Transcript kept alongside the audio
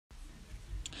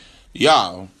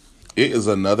Y'all, it is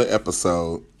another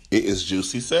episode. It is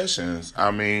Juicy Sessions.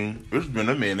 I mean, it's been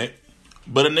a minute,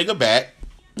 but a nigga back.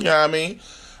 You know what I mean?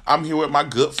 I'm here with my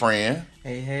good friend.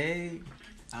 Hey,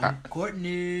 I'm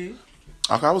Courtney.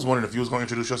 Okay, I was wondering if you was going to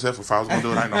introduce yourself, if I was going to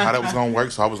do it. I didn't know how that was going to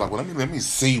work, so I was like, well, let me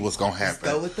see what's going to happen.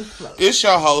 Let's go with the flow. It's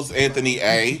your host, Anthony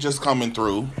A., just coming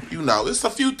through. You know, it's a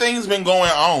few things been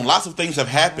going on. Lots of things have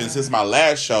happened since my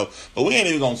last show, but we ain't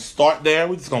even going to start there.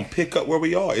 We're just going to pick up where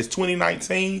we are. It's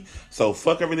 2019, so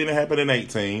fuck everything that happened in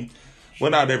 18.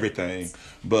 Well, not everything,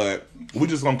 but we're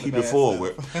just going to keep it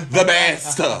forward. The bad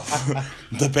stuff.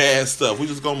 The bad stuff. We're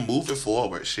just going to move it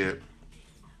forward, shit.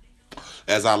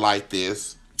 As I like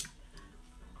this.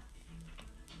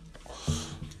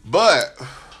 But,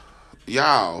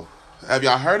 y'all, have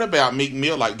y'all heard about Meek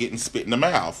Mill, like, getting spit in the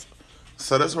mouth?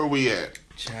 So that's where we at.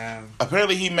 Child.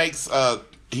 Apparently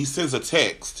he sends a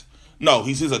text. No,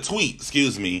 he sends a tweet,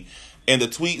 excuse me. And the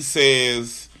tweet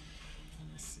says,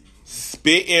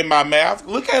 spit in my mouth.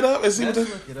 Look it up and see Let's what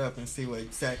look it up and see what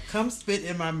exact. Come spit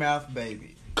in my mouth,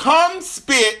 baby. Come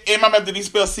spit in my mouth. Did he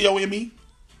spell C-O-M-E?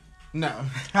 No.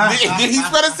 Did he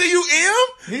spell it C-U-M?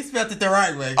 He spelled it the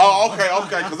right way. Oh, okay.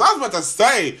 Because I was about to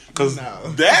say, because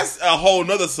that's a whole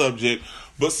nother subject.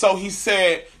 But so he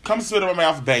said, come spit in my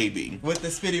mouth, baby. With the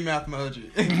spitty mouth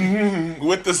emoji.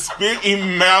 With the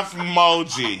spitty mouth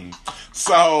emoji.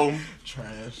 So,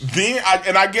 trash. Then,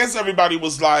 I guess everybody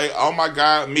was like, oh my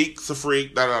God, Meek's a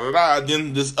freak, da-da-da-da.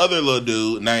 Then this other little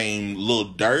dude named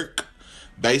Lil Durk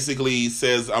basically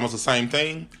says almost the same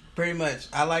thing. Pretty much.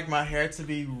 I like my hair to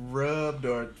be rubbed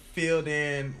or filled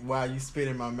in while you spit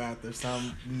in my mouth or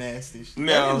some nasty shit.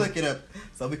 Let me look it up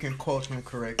so we can quote him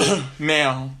correctly.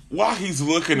 Now, while he's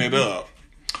looking it up,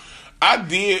 I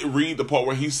did read the part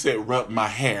where he said rub my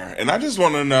hair. And I just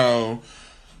want to know,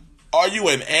 are you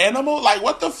an animal? Like,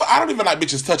 what the fuck? I don't even like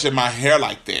bitches touching my hair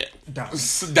like that.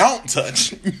 Don't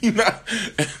touch. You know?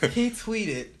 He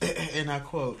tweeted, and I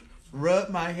quote, rub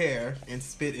my hair and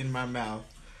spit in my mouth.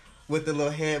 With the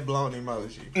little head blown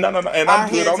emoji. No. And I'm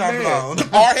good on that. Blown.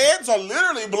 Our heads are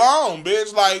literally blown,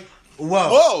 bitch. Like,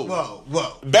 whoa.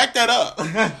 Back that up.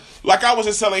 Like I was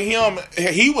just telling him,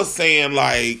 he was saying,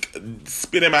 like,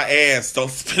 spit in my ass, don't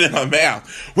spit in my mouth.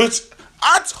 Which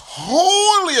I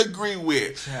totally agree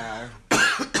with. Child.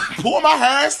 Pull my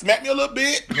hair, smack me a little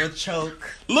bit. Little choke.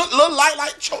 Little light,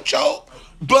 like choke.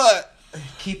 But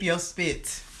keep your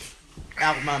spit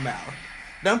out my mouth.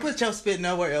 Don't put your spit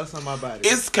nowhere else on my body.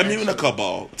 It's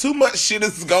communicable. Actually. Too much shit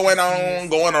is going on,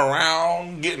 going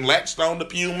around, getting latched on to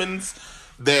humans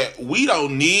that we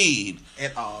don't need.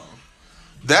 At all.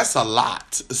 That's a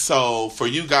lot. So, for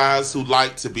you guys who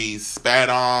like to be spat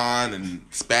on and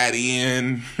spat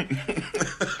in.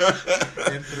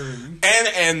 And through.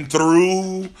 And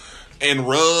through. And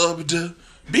rubbed.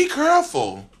 Be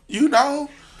careful. You know.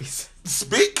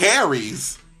 Spit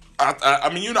carries. I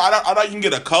mean, you know, I know you can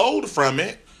get a cold from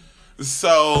it.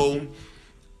 So.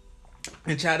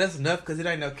 And child, that's enough because it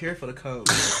ain't no cure for the cold.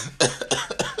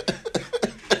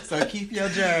 So keep your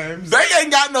germs. They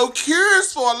ain't got no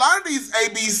cures for a lot of these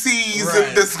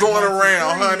ABCs that's going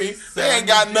around, honey. They ain't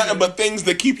got nothing but things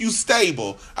that keep you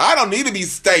stable. I don't need to be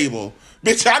stable.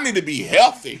 Bitch, I need to be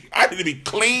healthy. I need to be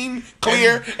clean,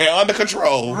 clear, and under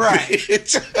control. Right.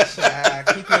 Child,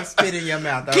 keep your spit in your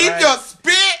mouth, all Keep right? your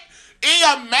spit in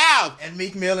your mouth. And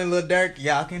Meek Mill and Lil Durk,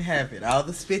 y'all can have it. All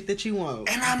the spit that you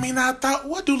want. And I mean, I thought,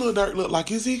 what do Lil Durk look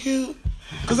like? Is he cute?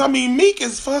 Because, I mean, Meek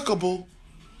is fuckable.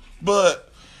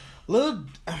 But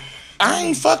I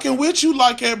ain't fucking with you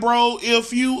like that, bro.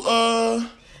 If you,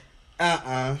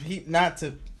 he not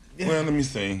to... Well, let me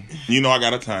see. You know I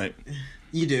got a type.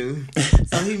 You do.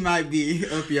 So he might be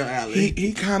up your alley.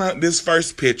 He kind of, this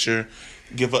first picture,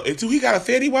 do he got a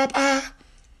Fetty Wap eye?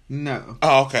 No.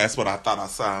 Oh, okay. That's what I thought I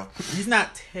saw. He's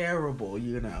not terrible,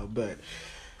 you know, but...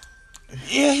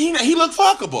 Yeah, he look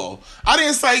fuckable. I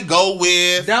didn't say go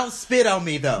with... Don't spit on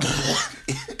me, though.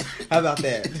 How about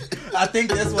that? I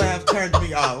think that's what have turned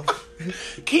me off.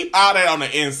 Keep all that on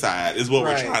the inside is what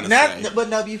we're trying to say. But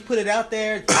no, you put it out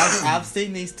there. I've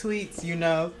seen these tweets, you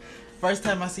know. First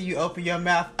time I see you open your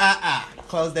mouth,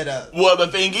 close that up. Well, the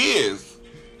thing is,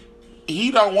 he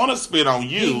don't want to spit on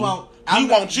you. He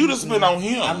wants you to spit on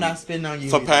him. I'm not spitting on you.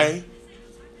 For pay?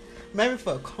 Maybe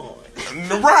for a coin.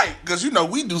 Right, because, you know,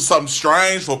 we do something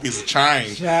strange for a piece of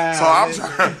change. Child, so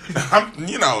I'm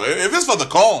you know, if it's for the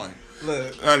coin.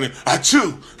 Look. I mean, I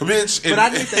chew, bitch. But I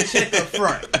need that check up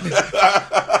front.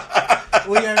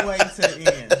 We ain't waiting to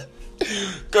the end.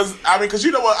 Because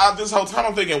you know what? This whole time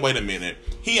I'm thinking, wait a minute.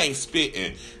 He ain't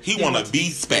spitting. He want to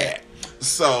be spat.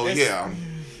 So, yeah.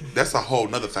 That's a whole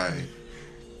nother thing.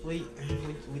 we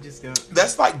just go.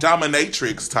 That's like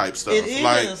dominatrix type stuff. It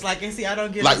is like, and see, I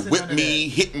don't get like whip me,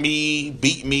 hit me,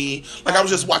 beat me. Like I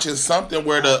was just watching something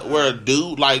where a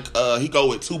dude like he go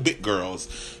with 2 big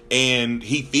girls and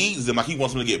he feeds them like he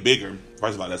wants them to get bigger.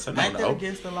 First of all, that's a no. Ain't that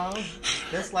against the law?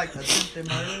 That's like attempted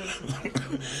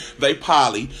murder. They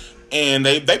poly. And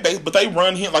but they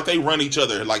run him like they run each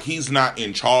other. Like he's not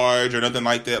in charge or nothing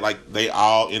like that. Like they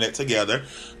all in it together.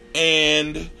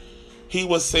 And he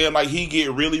was saying like he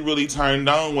get really, really turned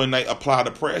on when they apply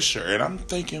the pressure. And I'm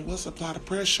thinking, what's apply the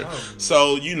pressure? Oh.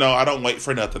 So, I don't wait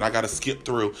for nothing. I got to skip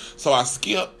through. So I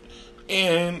skipped.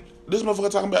 And this motherfucker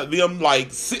talking about them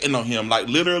like sitting on him. Like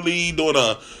literally doing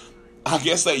I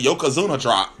guess that Yokozuna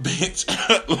drop, bitch.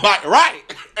 Like, right.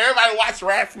 Everybody watch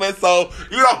wrestling, so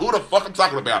you know who the fuck I'm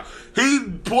talking about. He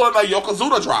pulling a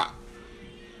Yokozuna drop.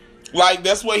 Like,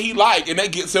 that's what he like, and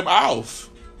that gets him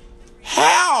off.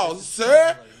 How,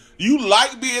 sir? You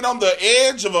like being on the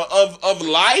edge of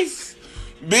life,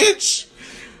 bitch?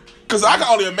 Because I can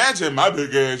only imagine my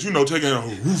big ass, taking a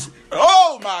roof.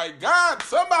 Oh my God,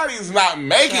 somebody's not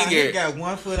making it. He got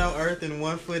 1 foot on earth and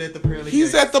 1 foot at the pearly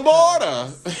He's gates. at the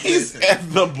border. He's at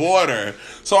the border.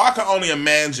 So I can only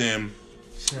imagine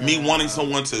me wanting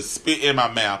someone to spit in my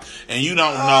mouth, and you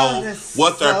don't know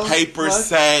what their papers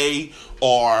say,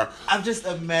 or I'm just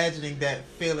imagining that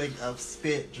feeling of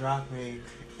spit dropping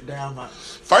down my.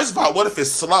 First of all, what if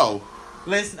it's slow?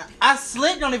 Listen, I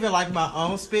slick don't even like my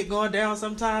own spit going down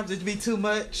sometimes. It'd be too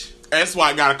much. That's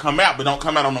why it gotta come out, but don't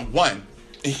come out on the one.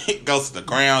 It goes to the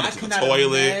ground, to the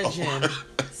toilet. I cannot imagine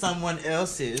someone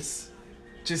else's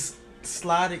just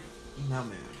sliding. No,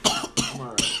 man. I'm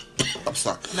alright. I'm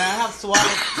sorry. Now, I have swallowed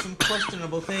some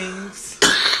questionable things.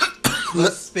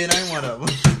 Spit ain't one of them.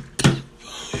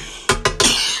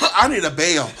 I need a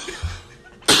bail.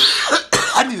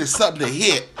 I needed something to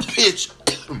hit. Bitch.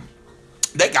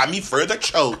 They got me further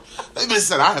choked. They just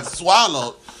said I have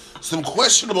swallowed some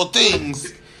questionable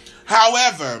things.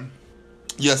 However,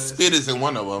 your spit isn't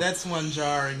one of them. That's one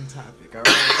jarring topic, all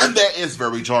right? That is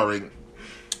very jarring.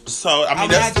 So, I'm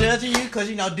not judging you because,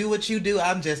 do what you do.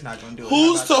 I'm just not going to do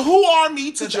it. Who are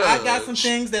me to judge? I got some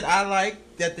things that I like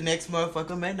that the next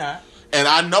motherfucker may not. And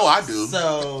I know I do.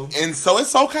 So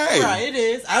it's okay. Right, it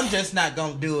is. I'm just not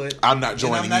going to do it. I'm not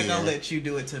joining in. I'm not going to let you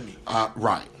do it to me.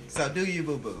 Right. So do you,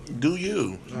 boo-boo. Do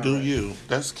you. All do right. you.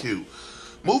 That's cute.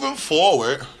 Moving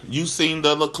forward, you seen the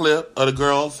little clip of the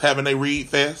girls having a read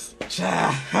fest?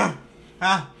 I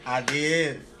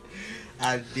did.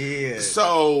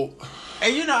 So...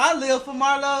 And I live for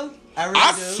Marlo. I really do.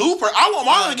 I want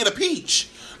Marlo to get a peach.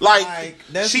 Like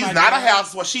she's not a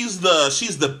housewife. She's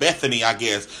the Bethany, I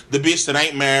guess. The bitch that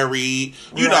ain't married.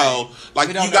 You know, like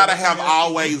you gotta have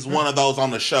always one of those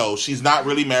on the show. She's not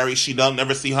really married. She don't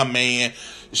never see her man.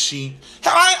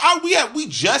 We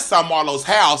just saw Marlo's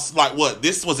house. Like what?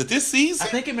 This season? I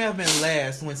think it may have been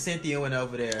last when Cynthia went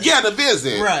over there. Yeah, to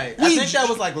visit. Right. I think that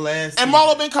was like last. And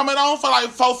Marlo been coming on for like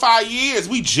 4-5 years.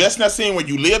 We just not seeing where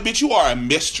you live, bitch. You are a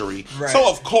mystery. Right. So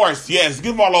of course, yes,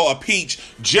 give Marlo a peach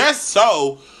just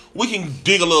so we can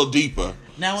dig a little deeper.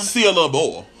 Now, see a little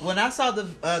more. When I saw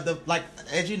the like,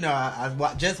 as you know,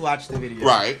 I just watched the video.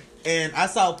 Right. And I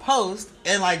saw a post,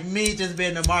 and like me just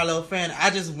being a Marlo fan,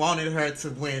 I just wanted her to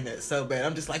win it so bad.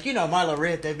 I'm just like, Marlo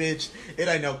read that bitch. It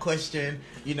ain't no question,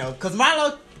 because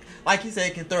Marlo, like you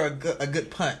said, can throw a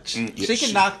good punch. Yeah, she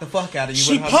can knock the fuck out of you.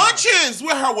 She punches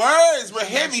with her words. With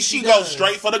heavy, she goes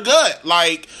straight for the gut.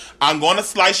 Like, I'm going to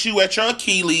slice you at your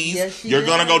Achilles. Yes, you're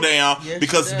going to go down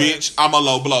because, bitch, I'm a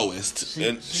low blowist.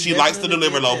 And she likes to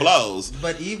deliver low blows.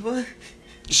 But Eva...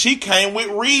 She came with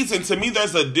reason. To me,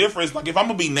 there's a difference. Like, if I'm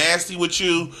going to be nasty with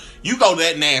you, you go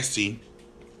that nasty,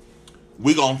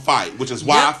 we going to fight. Which is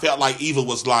why I felt like Eva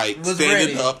was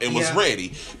standing up and was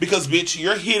ready. Because, bitch,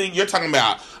 you're talking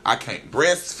about, I can't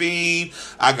breastfeed.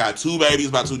 I got 2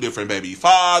 babies by 2 different baby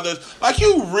fathers. Like,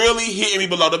 you really hitting me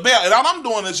below the belt. And all I'm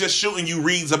doing is just shooting you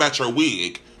reads about your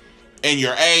wig and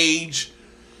your age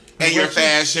and your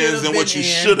fashions and what you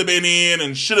should have been in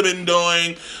and should have been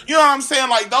doing. You know what I'm saying?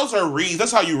 Like, those are reads.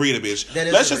 That's how you read a bitch.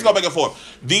 Let's just go back and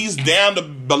forth. These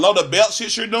below the belt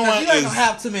shit you're doing you ain't gonna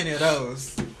have too many of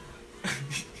those.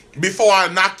 Before I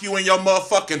knock you in your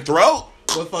motherfucking throat.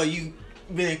 Before you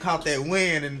been caught that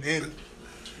wind and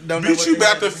don't know bitch, you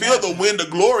about to feel the wind of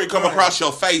glory come across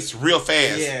your face real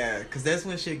fast. Yeah, because that's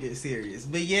when shit gets serious.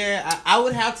 But yeah, I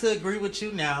would have to agree with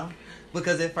you now.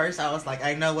 Because at first I was like,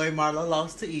 ain't no way Marlo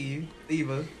lost to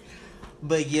Eva.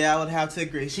 But yeah, I would have to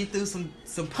agree. She threw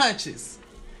some punches.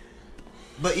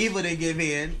 But Eva didn't give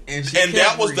in. And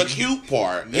that was the cute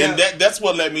part. Yeah. And that's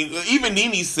what let me... Even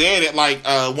Nene said it like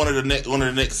one of the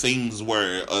next scenes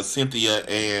where Cynthia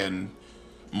and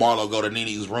Marlo go to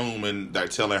Nene's room and they're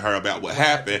telling her about what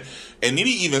happened. And Nene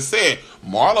even said,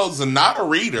 Marlo's not a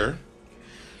reader.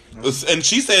 And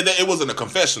she said that it wasn't a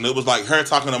confession. It was like her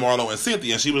talking to Marlo and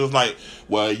Cynthia. And she was like,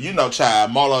 well, you know,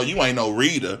 child, Marlo, you ain't no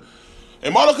reader.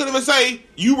 And Marlo couldn't even say,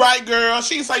 you right, girl.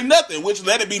 She didn't say nothing, which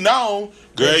let it be known.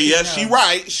 Girl, yes, she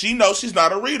right. She knows she's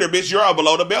not a reader, bitch. You're all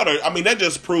below the belt. I mean, they're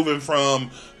just proven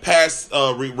from past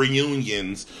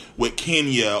reunions with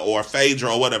Kenya or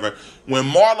Phaedra or whatever. When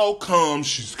Marlo comes,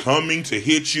 she's coming to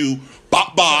hit you.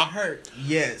 Bop, bop. Hurt.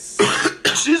 Yes.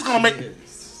 She's going to make...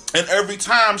 And every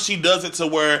time she does it to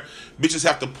where bitches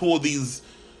have to pull these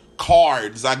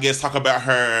cards, I guess, talk about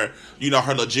her, you know,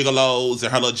 her little gigolos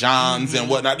and her little johns and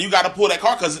whatnot. You got to pull that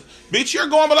card because, bitch, you're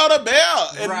going below the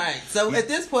belt. And right. So at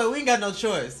this point, we ain't got no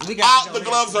choice. We got the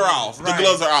gloves are off. Right. The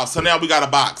gloves are off. So now we got a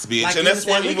box, bitch. Like and that's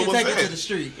what we Eva was take saying. it to the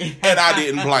street. And I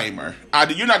didn't blame her.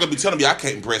 You're not gonna be telling me I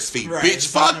can't breastfeed, right. bitch.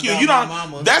 Fuck you. You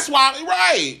don't. That's why,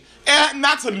 right? And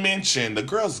not to mention the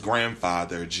girl's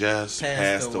grandfather just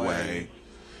passed away.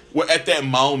 Well, at that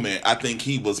moment, I think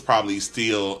he was probably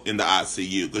still in the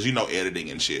ICU because you know editing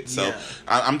and shit. So yeah.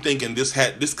 I'm thinking this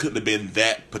couldn't have been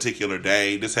that particular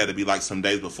day. This had to be like some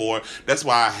days before. That's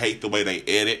why I hate the way they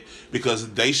edit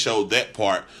because they showed that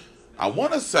part. I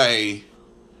want to say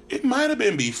it might have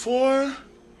been before.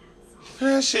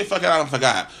 Shit, fuck it, I don't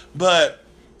forgot. But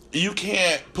you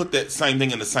can't put that same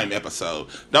thing in the same episode.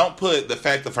 Don't put the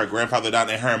fact of her grandfather down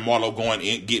and her and Marlo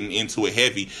getting into it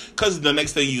heavy. Because the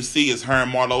next thing you see is her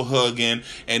and Marlo hugging.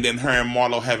 And then her and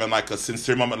Marlo having like a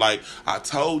sincere moment like, I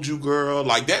told you, girl.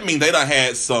 Like that means they done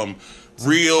had some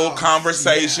real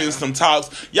conversations, some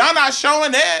talks. Y'all not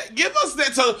showing that. Give us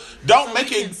that. So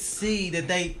make it. Can see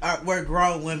that we're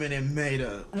grown women and made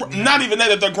up. Not even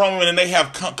that they're grown women and they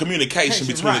have communication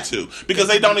between the two. Because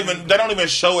they don't even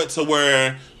show it to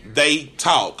where they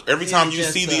talk. Every time you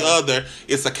see the other,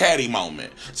 it's a catty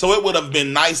moment. So it would have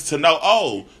been nice to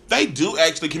know, they do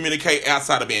actually communicate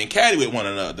outside of being catty with one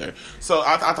another. So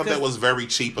I thought that was very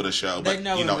cheap of the show. But,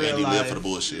 you know, Andy lived for the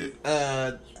bullshit.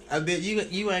 I bet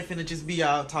you ain't finna just be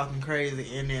all talking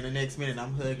crazy and then the next minute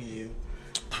I'm hugging you.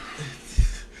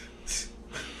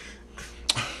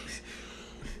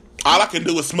 All I can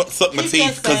do is suck my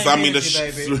teeth because I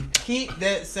mean keep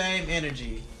that same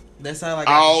energy. That's all I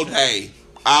got. All day.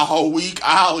 All week,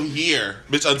 all year,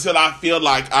 bitch, until I feel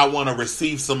like I want to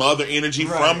receive some other energy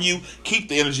from you. Keep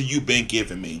the energy you've been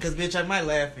giving me. Because, bitch, I might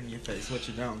laugh in your face. What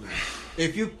you don't know.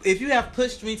 If you have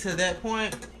pushed me to that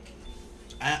point,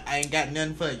 I ain't got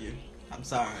nothing for you. I'm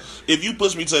sorry. If you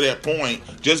push me to that point,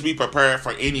 just be prepared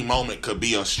for any moment could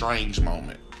be a strange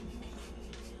moment.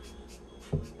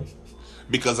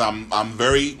 Because I'm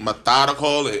very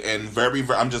methodical and very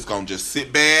I'm just gonna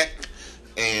sit back.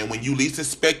 And when you least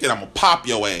expect it, I'm gonna pop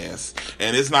your ass.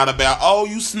 And it's not about,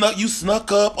 you snuck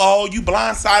up, you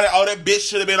blindsided, that bitch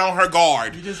should have been on her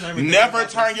guard. Never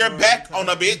turn your back on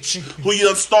a bitch who you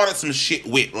done started some shit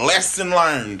with. Lesson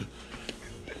learned.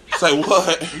 Say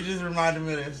what? You just reminded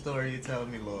me of that story you told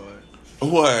me, Lord.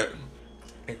 What?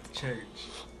 At the church.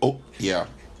 Oh, yeah.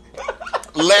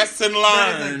 Lesson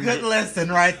learned. That's a good lesson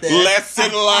right there.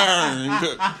 Lesson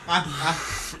learned.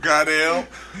 Goddamn.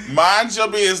 Mind your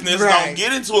business. Right. Don't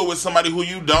get into it with somebody who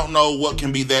you don't know what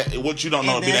can be that, what you don't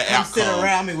know to be that outcome. Sit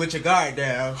around me with your guard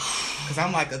down. Because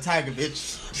I'm like a tiger,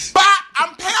 bitch. Bop!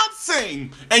 I'm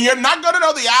pouncing. And you're not going to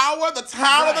know the hour, the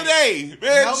time of the day,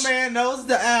 bitch. No man knows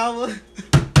the hour.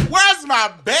 Where's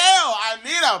my bell? I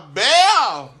need a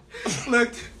bell.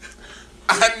 Look.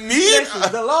 I need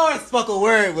the Lord spoke a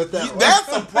word with that.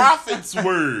 That's a prophet's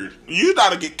word. You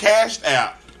gotta get cashed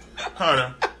out. Hold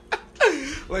on.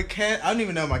 I don't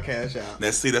even know my cash out.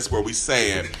 That's where we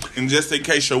say it. And just in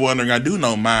case you're wondering, I do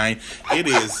know mine. It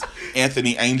is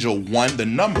Anthony Angel 1, the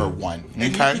number 1. Okay? And you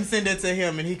can send it to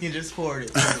him and he can just forward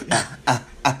it to you.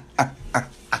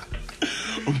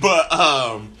 But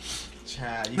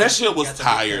that shit was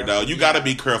tired though. You gotta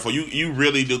be careful. You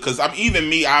really do. Cause even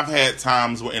me, I've had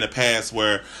times in the past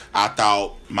where I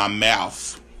thought my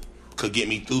mouth could get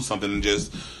me through something and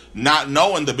just not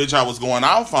knowing the bitch I was going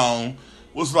off on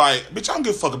was like, bitch, I don't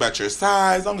give a fuck about your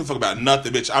size. I don't give a fuck about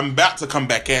nothing, bitch. I'm about to come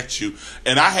back at you.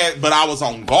 And but I was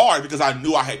on guard because I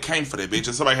knew I had came for that bitch.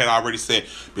 And somebody had already said,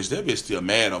 bitch, that bitch still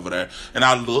mad over there. And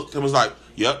I looked and was like,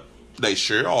 yep, they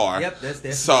sure are. Yep, that's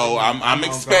definitely. So I'm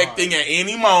expecting at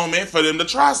any moment for them to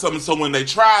try something. So when they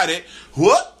tried it,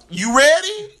 what? You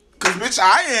ready? Because, bitch,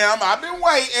 I am. I've been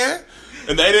waiting.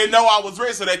 And they didn't know I was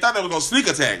ready, so they thought they were going to sneak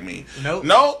attack me. Nope.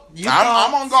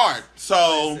 I'm on guard.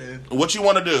 So, what you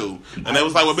want to do? And they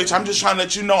was like, well, bitch, I'm just trying to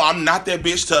let you know I'm not that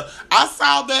bitch I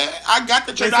saw that. I got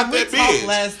that you're not that bitch.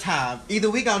 Last time.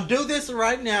 Either we going to do this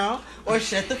right now or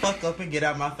shut the fuck up and get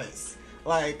out my face.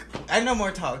 Like, ain't no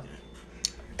more talking.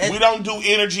 We don't do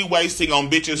energy wasting on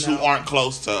bitches who aren't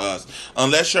close to us.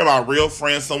 Unless you're my real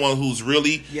friend, someone who's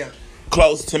really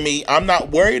close to me. I'm not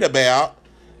worried about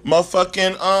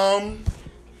motherfucking,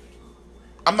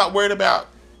 I'm not worried about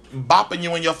bopping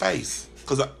you in your face.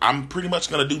 Because I'm pretty much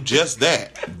going to do just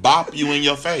that. Bop you in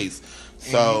your face.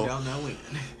 So, you don't know when.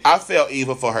 I felt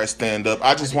evil for her stand-up.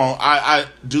 I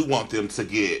do want them to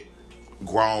get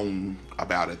grown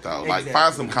about it, though. Like,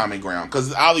 find some common ground.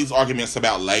 Because all these arguments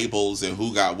about labels and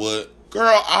who got what.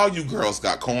 Girl, all you girls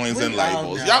got coins and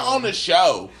labels. Y'all on the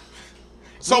show.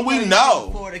 So we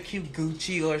know. For a cute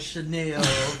Gucci or Chanel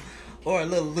or a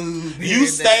little Louis. You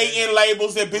stay in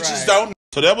labels that bitches don't know.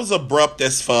 So that was abrupt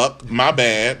as fuck. My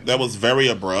bad. That was very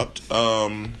abrupt.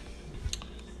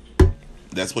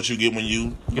 That's what you get when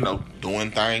you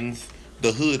doing things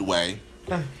the hood way.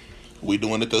 We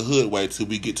doing it the hood way till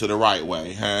we get to the right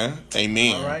way, huh?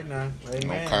 Amen. All right now.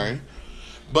 Amen. Okay.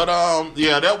 But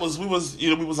that was we was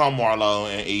on Marlo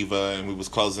and Eva, and we was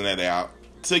closing that out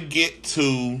to get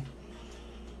to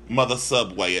Mother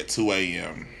Subway at 2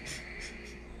 a.m.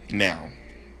 Now,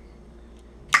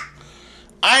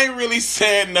 I ain't really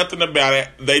said nothing about it.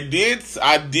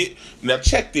 I did. Now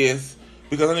check this,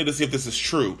 because I need to see if this is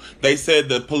true. They said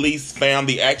the police found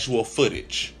the actual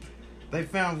footage. They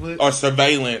found or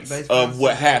surveillance of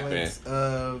what happened.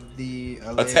 Of the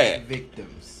alleged attack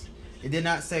victims. It did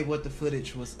not say what the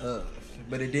footage was of,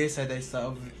 but it did say they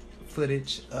saw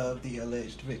footage of the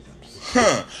alleged victims.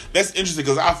 That's interesting,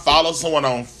 because I follow someone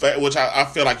on which I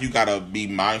feel like you gotta be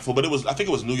mindful. But I think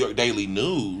it was New York Daily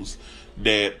News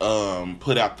that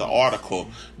put out the article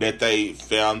that they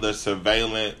found the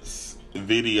surveillance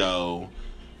video,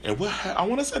 and I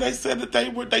want to say they said that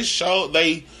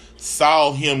they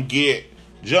saw him get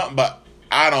jumped, but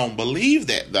I don't believe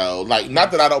that though. Like, not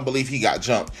that I don't believe he got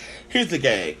jumped. Here's the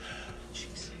gag.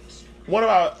 One of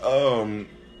our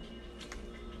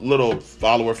little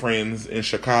follower friends in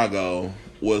Chicago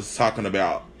was talking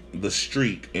about the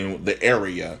street in the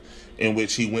area in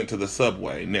which he went to the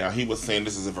subway. Now, he was saying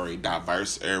this is a very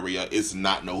diverse area. It's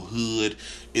not no hood.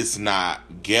 It's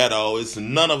not ghetto. It's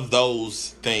none of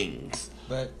those things.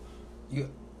 But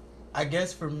I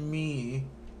guess for me,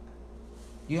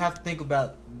 you have to think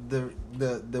about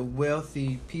the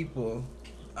wealthy people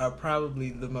are probably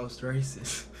the most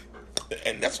racist.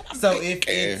 And that's what I'm so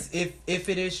thinking. if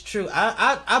it is true,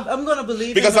 I'm gonna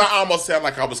believe because him. I almost sound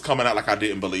like I was coming out like I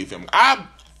didn't believe him.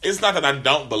 It's not that I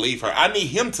don't believe her. I need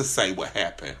him to say what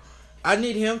happened. I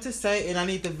need him to say, and I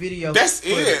need the video. That's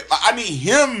it. I need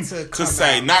him to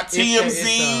say, out. Not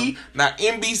TMZ, not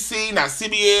NBC, not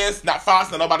CBS, not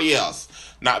Fox, not nobody else,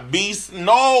 not Beast,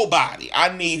 nobody.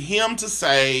 I need him to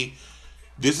say,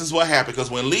 this is what happened.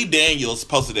 Because when Lee Daniels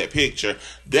posted that picture,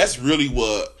 that's really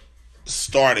what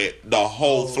started the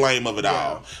whole flame of it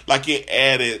all. Like, it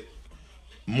added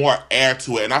more air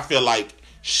to it, and I feel like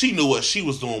she knew what she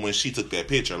was doing when she took that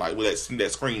picture, like with that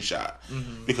screenshot,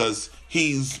 because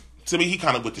to me he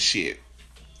kind of with the shit.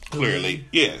 Clearly,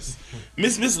 yes,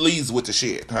 Miss Lee's with the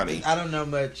shit, honey. I don't know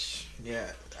much.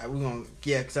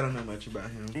 Because I don't know much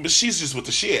about him. But she's just with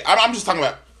the shit. I'm just talking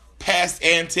about past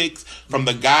antics from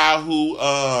the guy who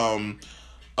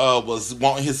was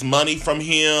wanting his money from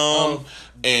him.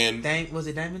 And was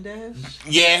it Damon Dash?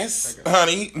 Yes,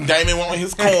 honey. Damon wanted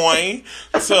his coin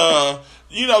to,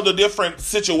 the different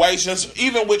situations.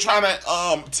 Even with trying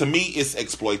to me, it's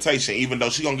exploitation. Even though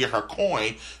she gonna get her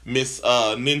coin, Miss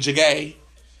Ninja Gay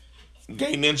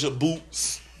Ninja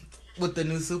Boots. With the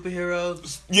new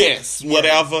superheroes? Yes,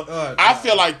 whatever. I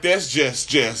feel like that's just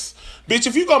bitch,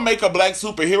 if you gonna make a black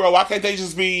superhero, why can't they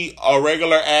just be a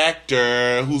regular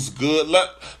actor who's good?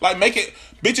 Like, make it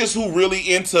bitches who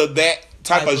really into that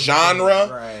type of genre,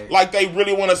 right. Like they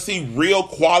really want to see real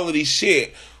quality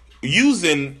shit.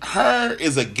 Using her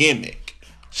is a gimmick.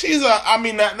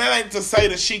 That ain't to say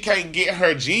that she can't get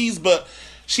her G's, but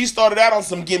she started out on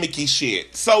some gimmicky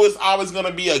shit. So it's always going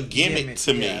to be a gimmick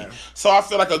to me. So I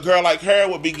feel like a girl like her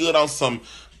would be good on some,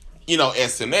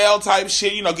 SNL type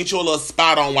shit. Get you a little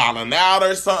spot on Wild 'N Out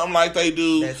or something like they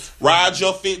do. Ride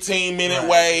your 15-minute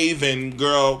wave and,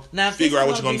 girl, now, figure out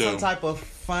what you're going to do. Some type of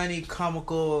funny,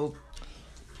 comical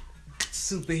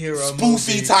superhero spoofy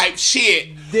movie type shit,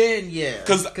 then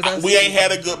because we ain't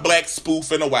had a good black spoof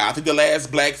in a while. I think the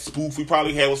last black spoof we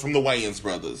probably had was from the Wayans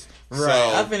brothers. Right. So,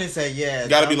 I'm finna say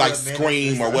gotta be like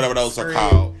Scream or whatever those are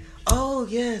called. Oh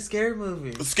yeah, scary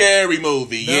movie. Scary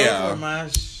movie, those were my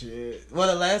shit. Well,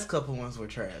 the last couple ones were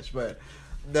trash, but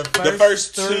The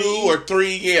first 2 or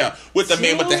 3, yeah, with the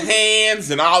man with the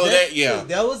hands and all of that, yeah.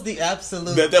 That was the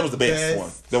absolute. That was the best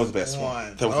one. That was the best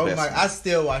one. That was the best one. I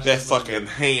still watch that fucking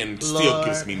hand. Still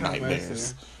gives me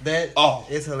nightmares. That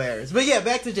is hilarious. But yeah,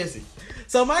 back to Jesse.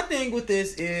 So my thing with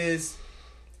this is,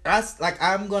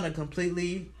 I'm gonna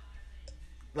completely,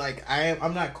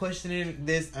 I'm not questioning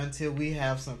this until we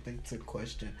have something to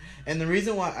question. And the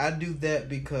reason why I do that,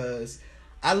 because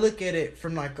I look at it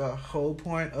from like a whole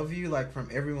point of view, like from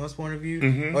everyone's point of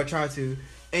view, or try to.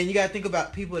 And you gotta think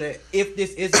about people that, if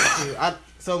this isn't true,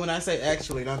 so when I say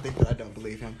actually, don't think that I don't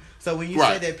believe him. So when you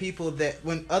say that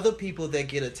when other people that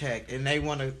get attacked and they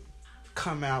want to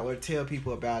come out or tell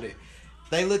people about it,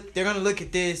 they're gonna look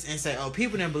at this and say, oh,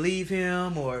 people didn't believe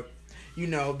him, or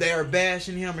they are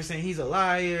bashing him or saying he's a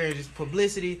liar and just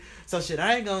publicity. So shit,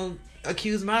 I ain't gonna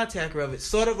accuse my attacker of it.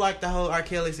 Sort of like the whole R.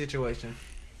 Kelly situation.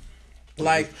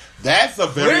 Like, that's a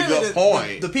very good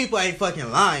point. The people ain't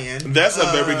fucking lying. That's a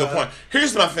very good point.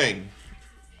 Here's my thing.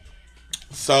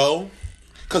 So,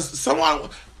 because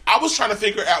I was trying to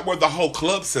figure out where the whole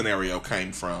club scenario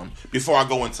came from before I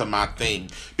go into my thing,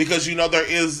 because there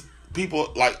is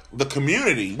people like the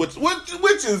community, which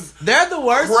is they're the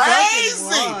worst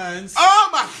crazy ones. Oh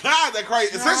my god, they're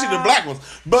crazy, especially the black ones.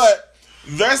 But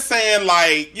they're saying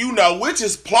which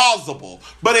is plausible,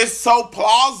 but it's so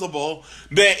plausible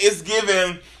that it's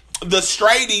giving the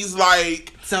straighties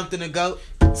something to go,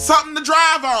 something to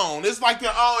drive on. It's like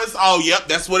yep,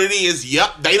 that's what it is.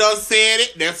 Yep, they done said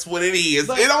it. That's what it is.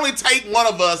 But it only take one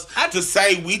of us to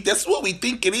say that's what we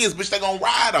think it is, bitch. They gonna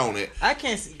ride on it. I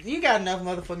can't see. You got enough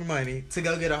motherfucking money to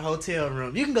go get a hotel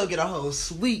room. You can go get a whole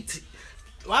suite.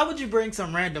 Why would you bring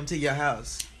some random to your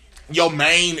house? Your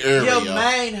main area. Your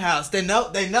main house. They know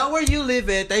where you live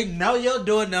at. They know your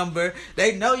door number.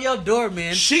 They know your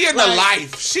doorman. She in the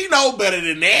life. She know better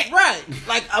than that.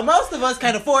 Right. Most of us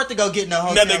can't afford to go get no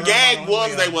hotel room. Now the gag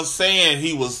was they was saying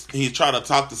he tried to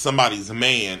talk to somebody's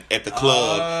man at the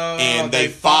club, and they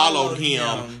followed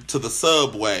him to the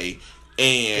subway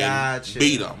and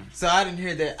beat him. So I didn't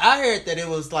hear that. I heard that it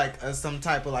was some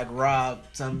type of rob,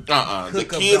 some the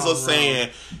kids are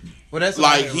saying well, that's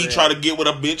he tried to get with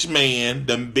a bitch man.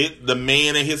 The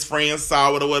man and his friends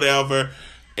saw it or whatever.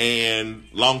 And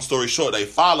long story short, they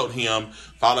followed him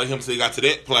till he got to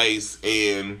that place,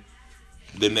 and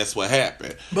then that's what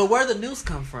happened. But where the noose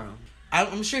come from?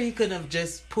 I'm sure he couldn't have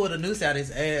just pulled a noose out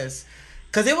his ass,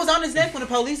 because it was on his neck when the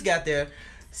police got there.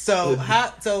 So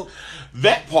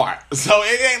that part. So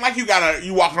it ain't like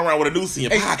you walking around with a noose in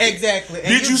your pocket. Exactly.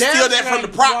 Did you steal that from the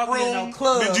prop room?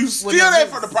 Did you steal that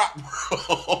from the prop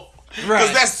room? Right.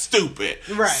 Because that's stupid.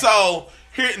 Right. So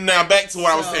now back to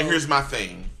what I was saying. Here's my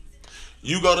thing.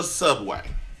 You go to Subway.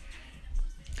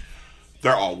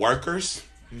 There are workers.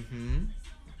 Mm-hmm.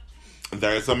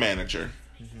 There's a manager.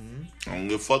 Mm-hmm. I don't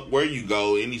give a fuck where you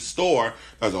go. Any store,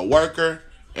 there's a worker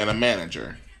and a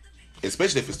manager.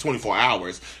 Especially if it's 24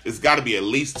 hours, it's got to be at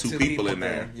least two people in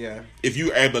there. Yeah. If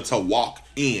you're able to walk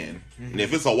in. Mm-hmm. And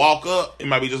if it's a walk up, it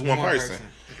might be just one person.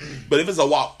 But if it's a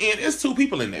walk in, it's 2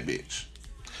 people in that bitch.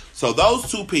 So those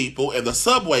 2 people and the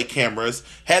Subway cameras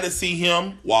had to see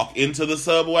him walk into the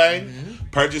Subway,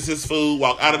 purchase his food,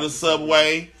 walk out of the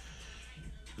Subway.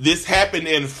 This happened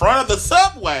in front of the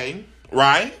Subway,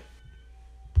 right?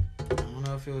 I don't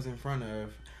know if it was in front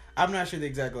of. I'm not sure the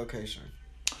exact location.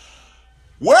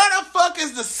 Where the fuck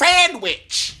is the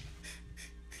sandwich?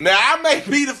 Now, I may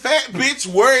be the fat bitch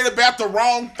worried about the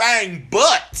wrong thing,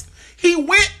 but he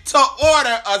went to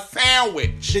order a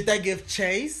sandwich. Did they give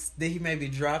chase? Did he maybe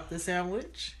drop the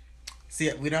sandwich?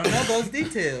 See, we don't know those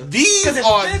details. These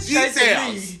are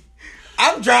details.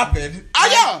 I'm dropping.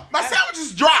 My sandwich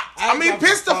is dropped. I mean,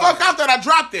 pissed the fuck out that I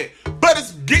dropped it, but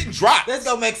it's getting dropped. That's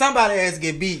gonna make somebody else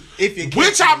get beat if you.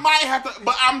 Which I might have to,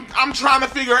 but I'm trying to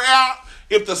figure out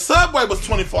if the Subway was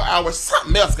 24 hours,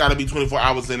 something else got to be 24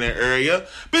 hours in that area.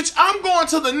 Bitch, I'm going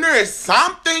to the nearest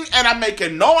something and I'm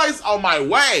making noise on my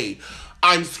way.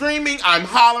 I'm screaming, I'm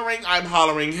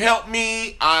hollering, help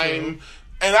me. I'm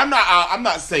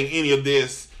not saying any of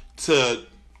this to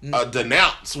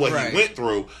denounce what he went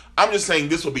through. I'm just saying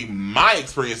this will be my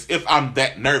experience if I'm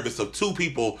that nervous of 2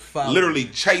 people literally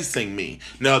chasing me.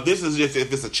 Now, this is just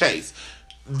if it's a chase.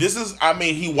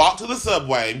 He walked to the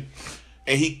Subway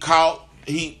and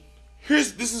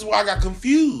this is why I got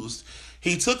confused.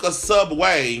 He took a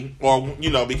Subway,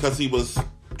 because he was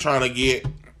trying to get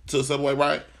to the Subway,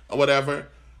 right? Or whatever,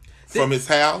 from his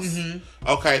house. Mm-hmm.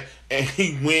 Okay. And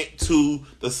he went to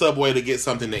the Subway to get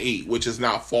something to eat, which is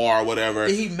not far or whatever.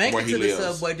 Did he make it to the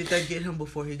Subway? Did they get him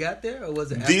before he got there? Or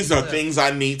was it after? These are things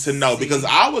I need to know, because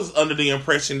I was under the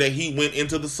impression that he went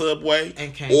into the Subway,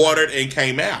 and ordered, and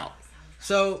came out.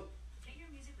 So,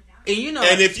 And you know,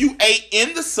 and if you ate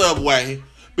in the subway,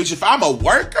 bitch, if I'm a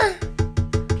worker,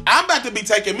 I'm about to be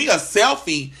taking me a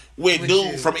selfie with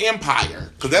dude from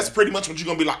Empire. Because that's pretty much what you're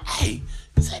going to be like, hey,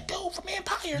 is that dude from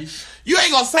Empire? You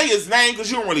ain't going to say his name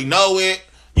because you don't really know it.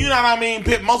 You know what I mean?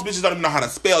 Most bitches don't even know how to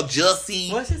spell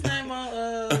Jussie. What's his name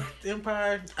on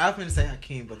Empire? I was going to say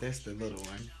Hakeem, but that's the little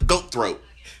one. Goat Throat.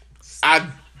 I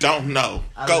don't know.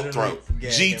 Goat Throat.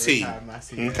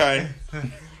 GT. Okay.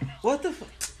 What the fuck?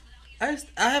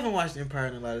 I haven't watched Empire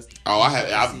in a lot of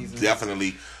I've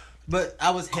definitely but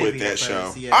I was quit heavy that show.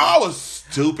 First, yeah. I was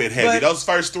stupid heavy. Those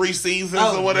first 3 seasons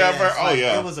or whatever. Yeah, like,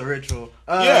 it was a ritual.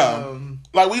 Yeah.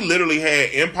 Like we literally had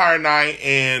Empire Night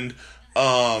and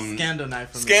Scandal Night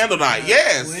for me. Scandal Night,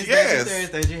 yes, Wednesdays yes. and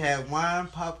Thursdays you had wine,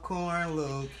 popcorn,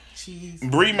 little cheese.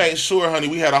 Bree made sure, honey,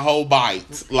 we had a whole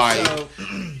bite. Like, so,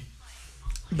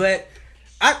 but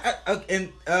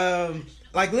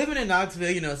like living in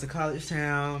Knoxville, you know, it's a college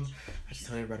town. I just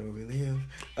tell everybody where we live.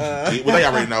 well, they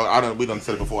already know. We done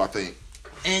said it before, I think.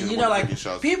 And you know, like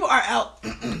people are out.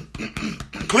 Clear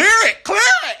it.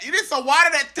 You need some water.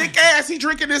 That thick ass. He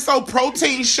drinking this old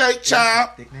protein shake,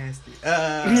 child. Thick nasty.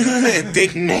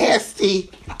 Thick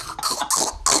nasty.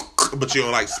 But you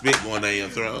don't like spit going down your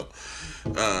throat.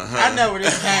 I know where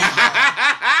this came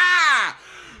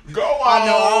from. Go on. I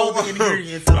know all the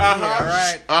ingredients. All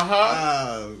right.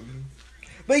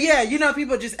 But yeah, you know,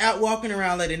 people just out walking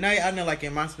around late at night. I know, like,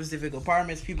 in my specific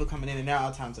apartments, people coming in and out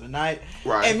all times of the night.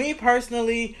 Right. And me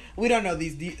personally, we don't know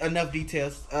these enough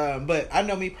details, but I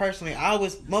know me personally, I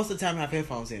always, most of the time, have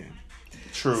headphones in.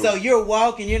 True. So you're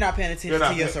walking, you're not paying attention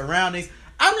to your surroundings.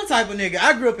 I'm the type of nigga,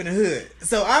 I grew up in the hood.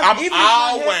 So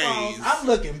I'm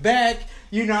looking back.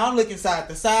 You know, I'm looking side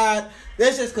to side.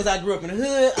 That's just because I grew up in the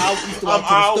hood. I used to walk to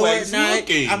the store at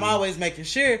night. I'm always making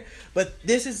sure. But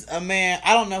this is a man,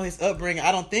 I don't know his upbringing.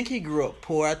 I don't think he grew up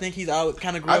poor. I think he's always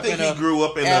kind of grew up in an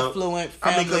affluent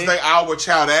family. I mean, because they all were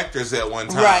child actors at one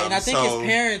time. Right, and I think his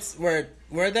parents were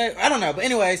they? I don't know. But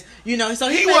anyways, you know, so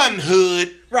he wasn't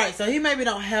hood. Right, so he maybe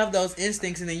don't have those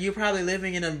instincts, and then you're probably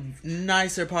living in a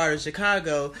nicer part of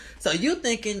Chicago. So you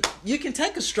thinking you can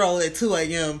take a stroll at 2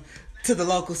 a.m. to the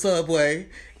local subway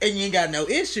and you ain't got no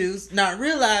issues, not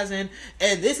realizing,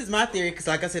 and this is my theory, because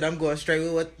like I said, I'm going straight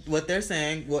with what they're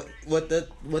saying, what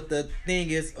the thing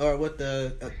is, or what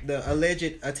the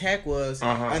alleged attack was,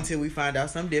 until we find out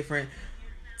something different.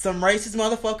 Some racist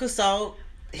motherfuckers saw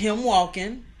him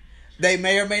walking. They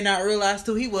may or may not realize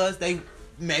who he was. They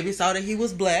maybe saw that he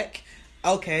was black.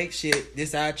 Okay, shit,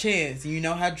 this our chance. You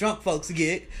know how drunk folks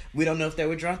get. We don't know if they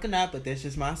were drunk or not, but that's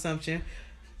just my assumption.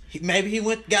 Maybe he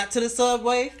got to the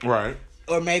subway. Right.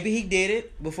 Or maybe he did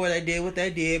it before they did what they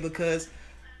did, because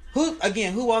who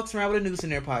walks around with a noose in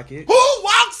their pocket? Who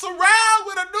walks around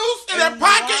with a noose in their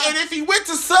pocket? And if he went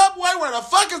to Subway, where the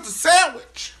fuck is the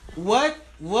sandwich?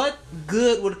 What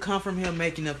good would come from him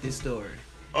making up this story?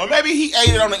 Or maybe he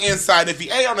ate it on the inside. If he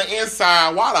ate on the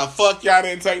inside, why the fuck y'all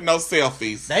didn't take no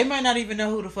selfies? They might not even know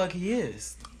who the fuck he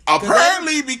is.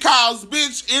 Apparently, because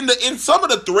bitch, in some of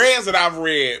the threads that I've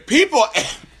read, people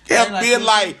have been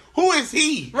like, who is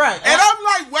he? Right. And I'm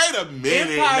like, wait a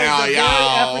minute now,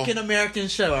 y'all. African American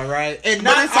show, all right? And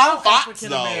but it's on Fox,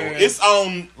 though. It's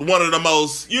on one of the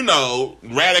most,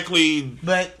 radically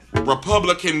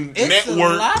Republican networks. It's a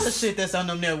lot of shit that's on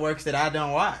them networks that I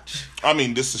don't watch. I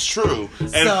mean, this is true.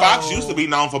 And Fox used to be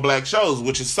known for black shows,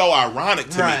 which is so ironic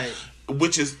to me.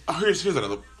 Which is, here's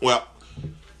another, well,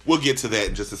 we'll get to that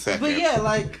in just a second. But yeah,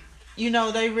 like,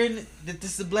 they written that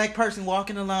this is a black person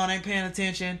walking alone, ain't paying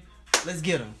attention. Let's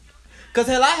get him. Because,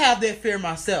 hell, I have that fear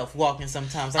myself walking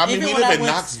sometimes. Like, we live in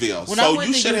Knoxville, so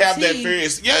you should have that fear.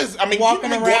 Yes, I mean,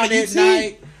 walking around at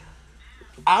night.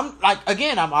 I'm, like,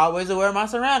 again, I'm always aware of my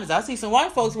surroundings. I see some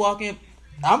white folks walking.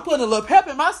 I'm putting a little pep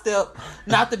in my step,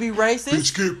 not to be racist.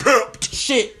 Bitch, get pepped.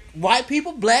 Shit. White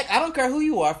people, black, I don't care who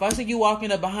you are. If I see you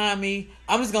walking up behind me,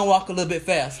 I'm just gonna walk a little bit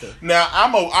faster. Now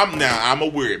I'm a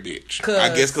weird bitch.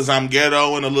 I guess because I'm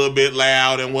ghetto and a little bit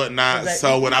loud and whatnot.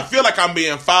 So when I feel like I'm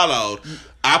being followed,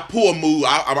 I pull a move.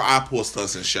 I pull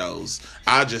stunts in shows.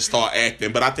 I just start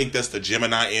acting. But I think that's the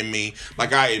Gemini in me.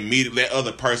 Like I immediately, that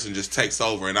other person just takes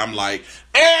over, and I'm like,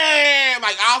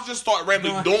 like I'll just start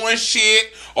randomly doing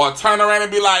shit or turn around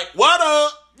and be like, what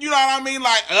up? You know what I mean?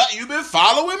 Like, you been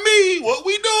following me. What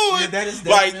we doing? Yeah, that is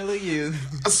definitely you.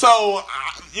 So,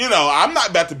 I'm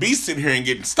not about to be sitting here and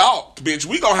getting stalked, bitch.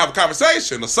 We gonna have a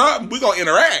conversation or something. We gonna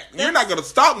interact. You're not gonna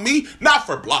stalk me, not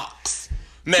for blocks.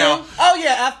 Now,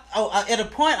 at a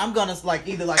point, I'm gonna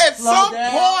either at slow some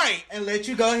down point and let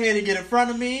you go ahead and get in front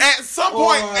of me. At some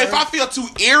point, if I feel too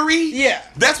eerie, yeah,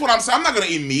 that's what I'm saying. I'm not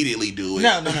gonna immediately do it.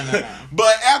 No.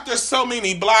 But after so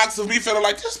many blocks of me feeling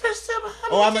like this person,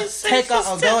 I'm gonna take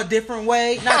off or go a different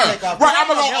way. Not take off. Right, I'm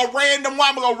gonna go a random one.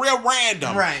 I'm gonna go real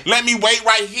random. Right. Let me wait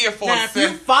right here for now, a if you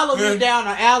follow me down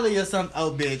an alley or something,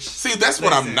 oh bitch. See, that's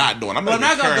what I'm not doing. I'm not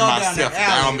gonna carry myself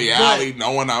down the alley,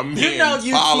 knowing I'm you know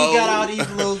you followed. got all these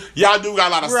little. Y'all do got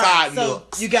a lot of side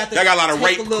nooks. You got a lot of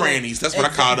rape crannies. That's what I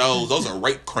call those. Those are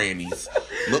rape crannies.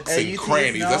 Nooks and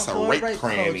crannies. That's a rape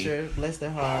cranny. Culture, bless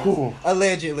their heart.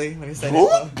 Allegedly, let me say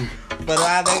that.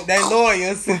 But they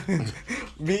lawyers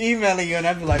be emailing you and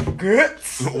I be like, good.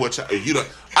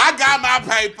 I got my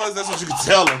papers. That's what you can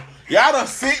tell them. Y'all done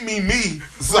sent me.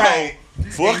 So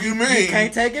fuck you mean. You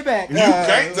can't take it back. You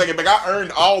can't take it back. I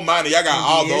earned all money. I got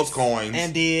all those coins.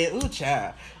 And did. Ooh,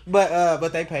 child. But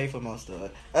they pay for most of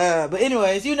it. But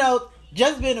anyways,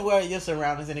 just being aware of your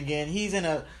surroundings. And again, he's in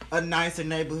a nicer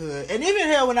neighborhood. And even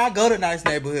here, when I go to nice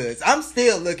neighborhoods, I'm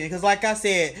still looking. Because like I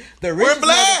said, the richest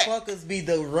motherfuckers be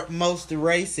the most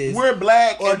racist. We're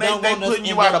black. Or and they putting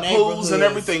you out of pools and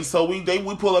everything. So we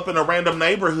pull up in a random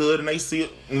neighborhood and they see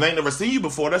it and they never see you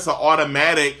before. That's an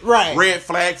automatic red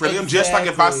flag for them. Just like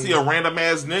if I see a random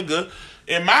ass nigga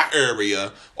in my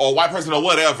area or white person or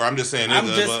whatever. I'm just saying nigga. I'm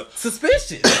just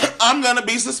suspicious. I'm going to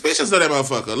be suspicious of that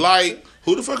motherfucker. Like,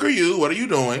 who the fuck are you? What are you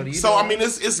doing? I mean,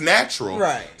 it's natural.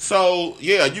 Right. So,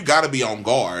 yeah, you got to be on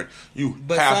guard. You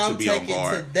have to be on guard. But some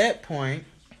take it to that point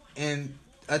and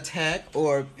attack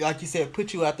or, like you said,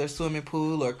 put you out their swimming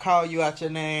pool or call you out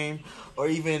your name or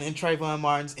even in Trayvon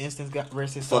Martin's instance, got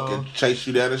rest his soul. Fucking chase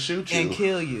you down and shoot you. And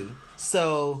kill you.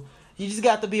 So you just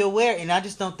got to be aware, and I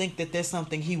just don't think that there's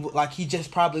something he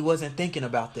just probably wasn't thinking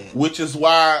about that. Which is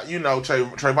why,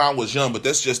 Trayvon was young, but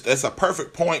that's a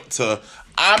perfect point to,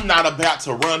 I'm not about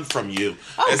to run from you.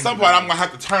 At some point, I'm going to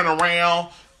have to turn around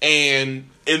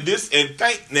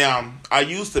now, I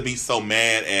used to be so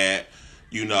mad at,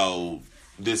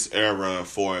 this era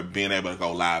for being able to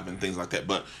go live and things like that.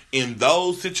 But in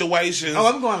those situations... Oh,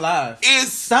 I'm going live.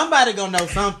 Somebody going to know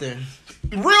something.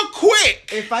 Real quick.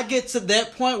 If I get to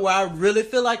that point where I really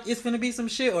feel like it's gonna be some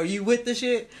shit, or you with the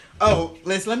shit, let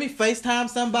me FaceTime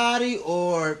somebody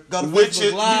or go to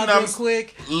Facebook Live real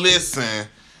quick. Listen,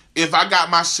 if I got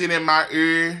my shit in my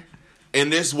ear,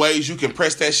 and there's ways you can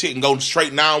press that shit and go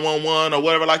straight 911 or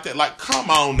whatever like that. Like, come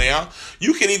on now.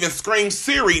 You can even scream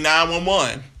Siri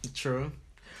 911. True.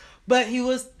 But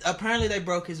apparently they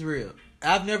broke his rib.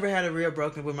 I've never had a rib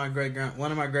broken, but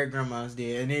one of my great grandmas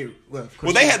did, and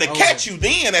they had to catch you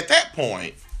then. At that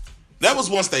point, that was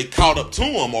once they caught up to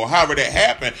him, or however that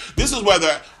happened. This is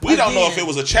whether we don't know if it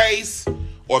was a chase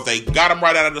or if they got him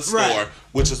right out of the store,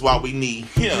 which is why we need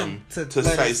him to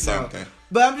say something.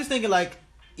 But I'm just thinking, like,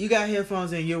 you got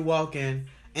headphones and you're walking,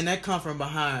 and they come from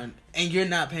behind, and you're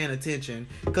not paying attention.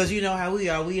 Because you know how we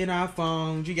are. We in our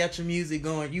phones. You got your music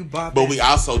going. You bopping. But we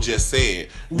also just said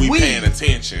we paying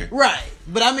attention. Right.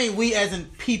 But I mean, we as in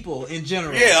people in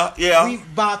general. Yeah. We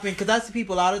bopping. Because I see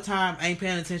people all the time ain't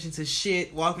paying attention to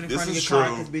shit. Walking in front of your car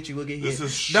because, bitch, you will get hit.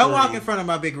 Don't walk in front of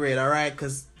my big red, all right?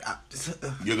 Because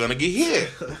you're going to get hit.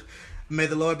 May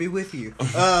the Lord be with you.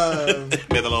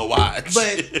 May the Lord watch.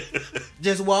 But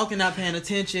just walking, not paying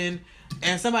attention,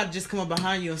 and somebody just come up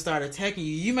behind you and start attacking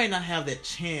you, you may not have that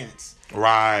chance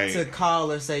to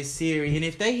call or say Siri. And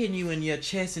if they hitting you in your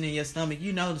chest and in your stomach,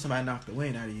 you know somebody knocked the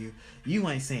wind out of you. You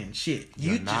ain't saying shit.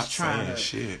 You just trying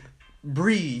to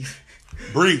breathe.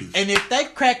 And if they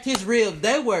cracked his rib,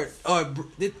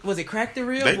 was it cracked the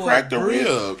rib? They cracked the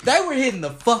rib. They were hitting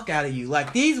the fuck out of you.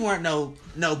 Like, these weren't no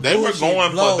they were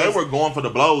going for the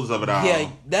blows of it all. Yeah,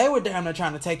 they were damn near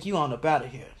trying to take you on up out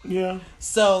of here. Yeah.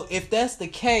 So if that's the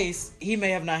case, he may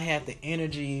have not had the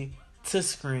energy to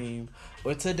scream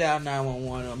or to dial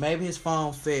 911, or maybe his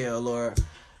phone fell, or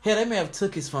hell, they may have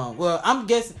took his phone. Well, I'm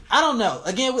guessing. I don't know.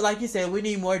 Again, like you said, we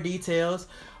need more details.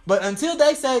 But until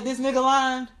they say this nigga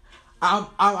lying, I'm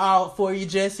out for you,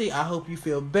 Jesse. I hope you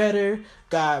feel better.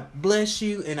 God bless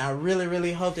you, and I really,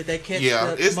 really hope that they catch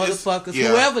the motherfuckers,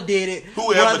 whoever did it,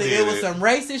 whether it was some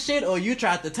racist shit or you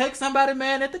tried to take somebody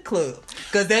man at the club.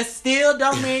 Because that still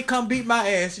don't mean come beat my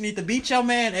ass. You need to beat your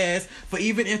man ass for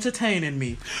even entertaining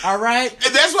me. All right?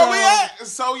 And that's where we at.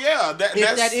 So, yeah.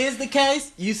 If that is the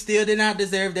case, you still did not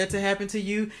deserve that to happen to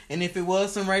you. And if it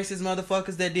was some racist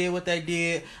motherfuckers that did what they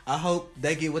did, I hope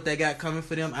they get what they got coming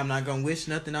for them. I'm not going to wish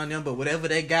nothing on them, but whatever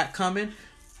they got coming,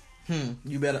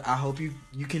 you better. I hope you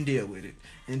can deal with it.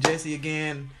 And Jesse,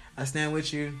 again, I stand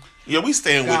with you. Yeah, we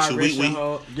stand God with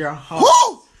you. Your heart.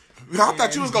 Woo! I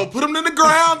thought you was gonna put him in the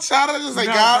ground, child. I just say,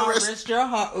 God rest your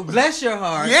heart. Bless your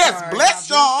heart. Yes, sorry, bless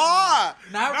your heart.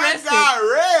 Not rest. God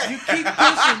rest. You keep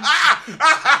pushing.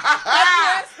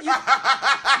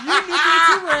 You need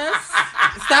to rest.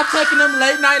 Stop taking them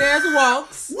late night ass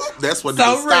walks. That's what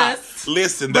So they rest. stop.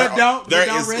 Listen, But don't there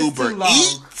is rest Uber too long.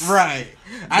 Eats. Right.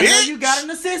 I know Bitch. you got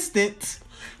an assistant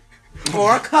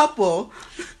or a couple.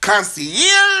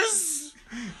 Concierge.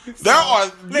 You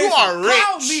are rich.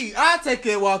 Call me. I'll take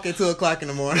you a walk at 2 o'clock in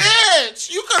the morning. Bitch,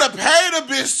 you could have paid a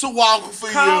bitch to walk for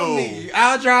Call you. me.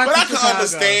 I'll drive But to I can Chicago.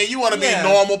 understand. You want to be Yeah. a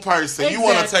normal person. You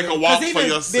want to take a walk 'Cause for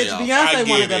even, yourself. Bitch, I Beyonce want to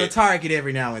get go to it. Target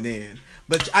every now and then.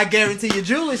 But I guarantee you,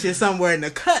 Julius is somewhere in the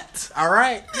cut. All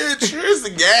right. Bitch, here's the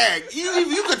gag.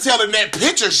 You could tell in that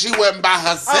picture she wasn't by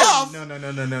herself. Oh,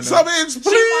 no. So, bitch, She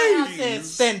might have said,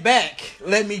 please. stand back.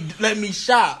 Let me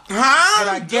shop. Huh? But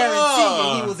I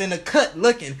guarantee you, he was in the cut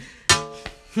looking.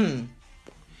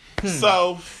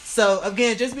 So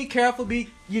again, just be careful. That's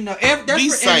Be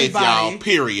for safe, everybody. y'all.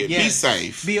 Period. Be Yes.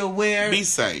 safe. Be aware. Be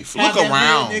safe. Have Look that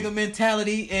around. hood nigga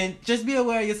mentality, and just be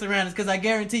aware of your surroundings. Because I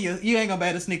guarantee you ain't gonna be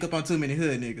able to sneak up on too many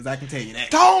hood niggas. I can tell you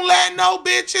that. Don't let no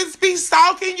bitches be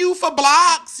stalking you for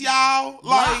blocks, y'all.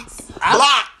 Like,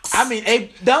 blocks. I mean,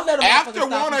 don't let them After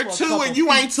one or two and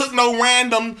you ain't took no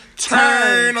random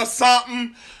turn or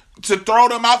something to throw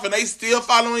them off and they still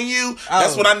following you,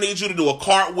 that's what I need you to do. A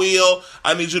cartwheel.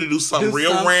 I need you to do something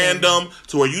random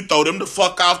to where you throw them the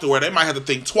fuck off to where they might have to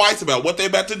think twice about what they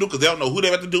about to do because they don't know who they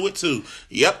about to do it to.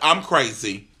 Yep, I'm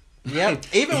crazy. Yep.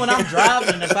 Even when I'm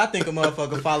driving, if I think a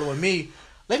motherfucker following me,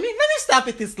 let me stop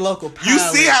at this local pilot. You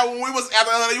see how when we was at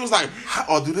the other, you was like,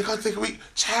 oh, do they gonna take a week?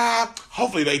 Child,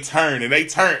 hopefully they turn, and they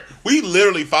turned. We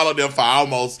literally followed them for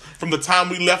almost from the time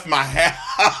we left my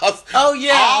house. Oh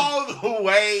yeah, all the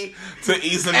way to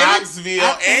East Knoxville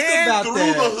and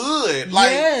through the hood.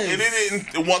 Like, and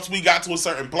it didn't. Once we got to a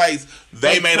certain place,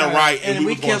 they made a right, and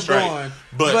we kept going.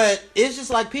 But it's just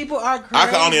like people are crazy. I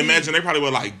can only imagine they probably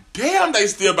were like, damn, they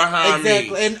still behind me.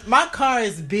 Exactly, and my car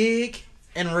is big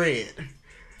and red.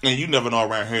 And you never know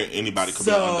around here anybody could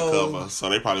be undercover,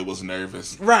 so they probably was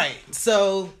nervous. Right.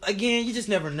 So again, you just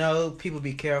never know. People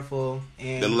be careful.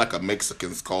 And they look like a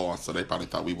Mexican's car, so they probably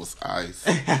thought we was ICE.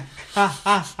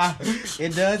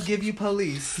 It does give you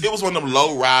police. It was one of them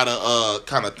low rider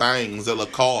kind of things, that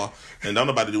little car, and don't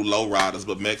nobody do low riders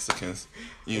but Mexicans,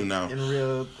 you know. And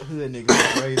real hood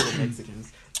niggas raised with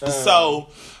Mexicans.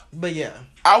 But yeah,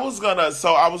 I was gonna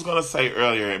say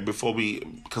earlier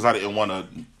because I didn't want to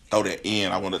throw that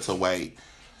in. I wanted to wait.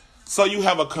 So you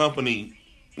have a company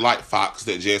like Fox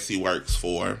that Jesse works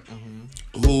for,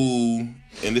 who,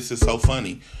 and this is so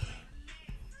funny,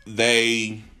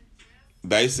 they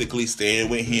basically stand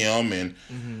with him and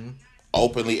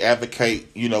openly advocate,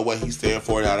 what he stand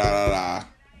for, They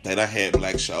done had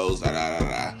black shows,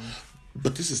 But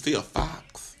this is still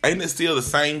Fox. Ain't it still the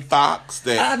same Fox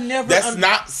that's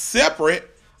not separate?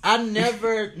 I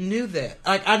never knew that.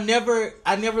 Like I never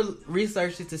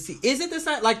researched it to see. Is it the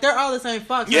same? Like they're all the same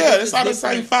Fox. Yeah, it's all the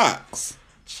same Fox.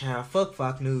 Child, fuck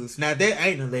Fox News. Now there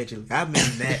ain't allegedly. I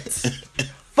mean that.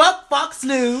 Fuck Fox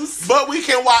News. But we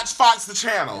can watch Fox the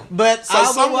channel. But so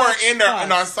somewhere in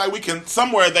our site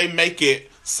somewhere they make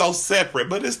it so separate,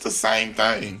 but it's the same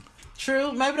thing.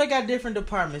 True. Maybe they got different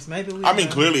departments. Maybe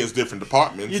clearly it's different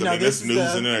departments. This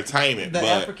news and entertainment. The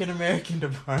African American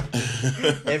department.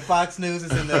 And Fox News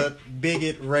is in the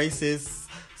bigot, racist,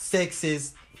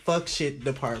 sexist, fuck shit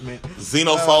department.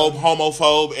 Xenophobe,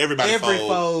 homophobe, everybody every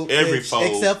phobe.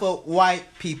 Except for white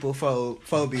people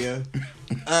phobia.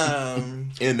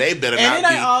 And they better and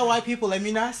not it ain't all white people. Let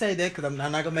me not say that because I'm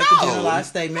not gonna make a generalized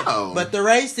statement. No. But the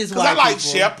racist white people. I like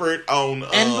Shepherd on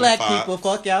and black Fox. people.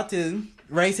 Fuck y'all too.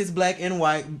 Racist, black, and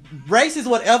white. Racist,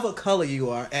 whatever color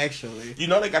you are, actually.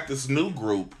 They got this new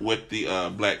group with the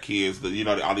black kids.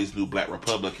 All these new black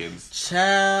Republicans.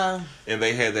 Child. And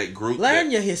they had that group.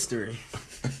 Learn your history.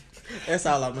 That's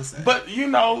all I'm going to say. But,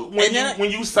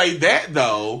 when you say that,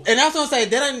 though. And I was going to say,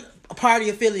 that ain't party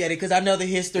affiliated because I know the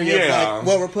history of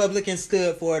what Republicans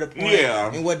stood for at a point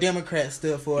and what Democrats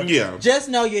stood for. Yeah. Just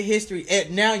know your history.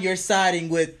 And now you're siding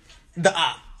with the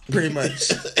op. Pretty much.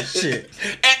 Shit.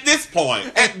 At this point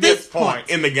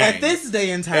in the game. At this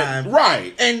day and time.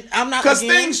 Right. And I'm not... Because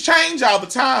things change all the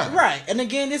time. Right. And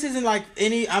again, this isn't like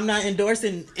I'm not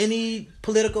endorsing any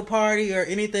political party or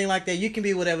anything like that. You can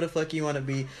be whatever the fuck you want to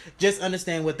be. Just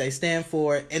understand what they stand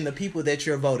for and the people that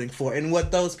you're voting for and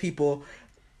what those people...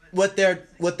 What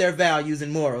their values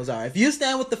and morals are. If you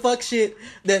stand with the fuck shit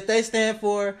that they stand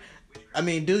for, I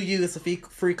mean, do you? It's a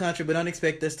free country, but don't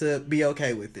expect us to be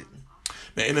okay with it.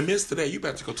 Now, in the midst of that, you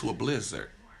about to go to a blizzard.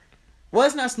 Well,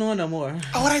 it's not snowing no more.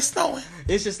 Oh, it ain't snowing.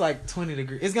 It's just like 20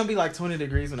 degrees. It's going to be like 20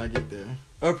 degrees when I get there.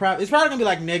 Or it's probably going to be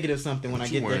like negative something when I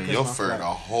get there. Your fur the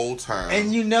whole time.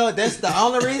 And that's the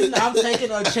only reason I'm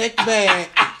taking a check bag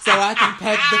so I can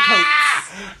pack the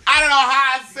coats. I don't know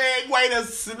how I segue to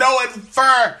snow and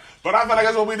fur But I feel like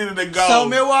that's what we needed to go. So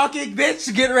Milwaukee,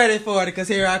 bitch, get ready for it because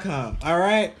here I come. All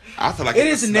right. I feel like it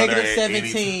is could negative snow there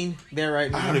 17 there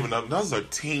right now. I don't even know. Those are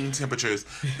teen temperatures.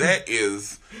 That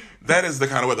is the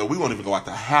kind of weather we won't even go out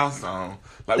the house on.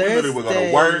 Like we literally would go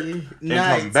to work and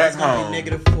come back home.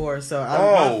 -4, so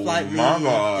my flight leaves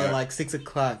at like 6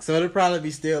 o'clock. So it'll probably be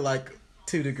still like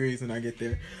 2 degrees when I get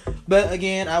there. But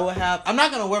again, I'm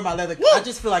not gonna wear my leather. I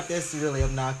just feel like that's really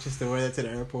obnoxious to wear that to the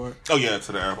airport. Oh yeah,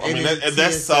 to the airport. I mean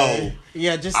that's so.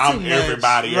 Yeah, just I'm too much.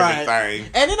 everybody, right.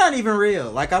 everything, and they're not even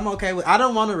real. Like I'm okay with. I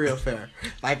don't want a real fare.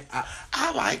 Like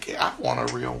I like it. I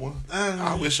want a real one.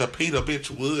 I wish a Peter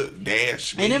bitch would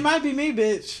dash me. And it might be me,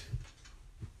 bitch.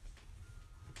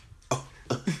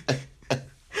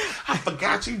 I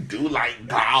forgot you do like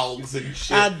dogs and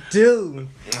shit. I do.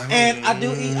 And I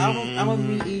do eat. I'm a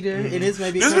meat eater. It is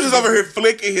maybe. This bitch is over here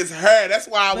flicking his hair. That's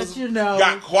why I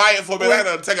got quiet for a minute.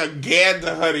 I had to take a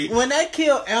gander, honey. When they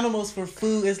kill animals for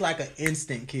food, it's like an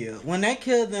instant kill. When they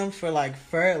kill them for like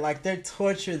fur, like they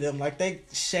torture them, like they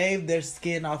shave their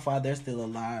skin off while they're still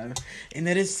alive. And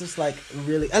it is just like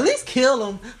really, at least kill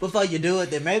them before you do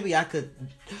it. Then maybe I could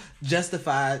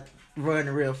justify running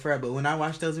a real fur. But when I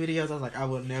watched those videos, I was like, I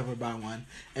will never buy one.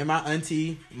 And my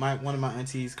auntie, one of my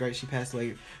aunties, great, she passed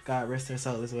away, God rest her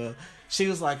soul as well. She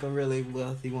was like a really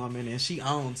wealthy woman, and she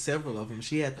owned several of them.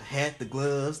 She had the hat, the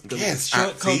gloves, the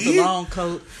short coat, the long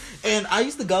coat. And I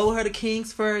used to go with her to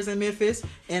King's Furs in Memphis,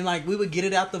 and like we would get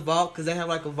it out the vault because they have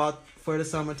like a vault for the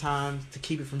summertime to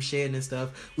keep it from shedding and stuff.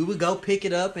 We would go pick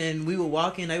it up, and we would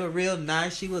walk in. They were real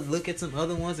nice. She would look at some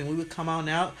other ones, and we would come on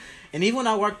out. And even when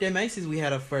I worked at Macy's, we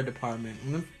had a fur department.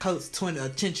 And them coats, a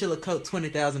chinchilla coat,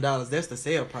 $20,000. That's the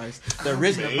sale price. The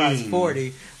original price,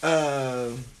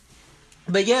 $40,000.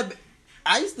 But yeah,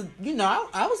 I used to,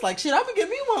 I was like, shit, I'm gonna get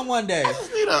me one day. I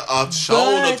just need a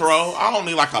shoulder throw. I don't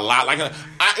need like a lot.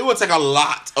 It would take a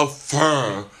lot of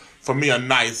fur for me, a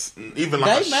nice, even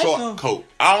like a short coat.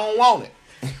 I don't want it.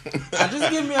 I just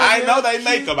give me. I know they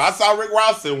make them. I saw Rick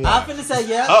Ross in one. I'm finna say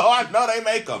yeah. Oh, I know they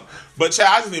make them. But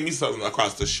I just need me something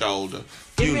across the shoulder.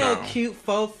 Give me a cute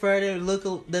faux fur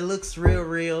that looks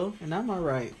real, and I'm all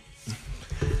right.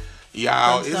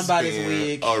 Y'all, it's somebody's been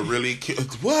wig. A really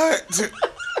cute. What?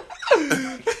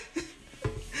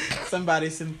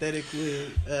 Somebody's synthetic wig.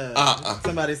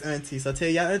 Somebody's auntie. So tell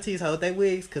y'all aunties hold their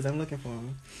wigs because I'm looking for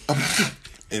them.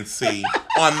 And see,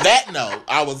 on that note,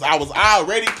 I was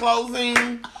already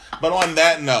closing, but on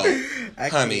that note,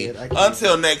 honey,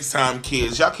 until next time,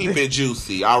 kids, y'all keep it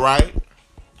juicy, all right?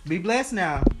 Be blessed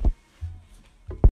now.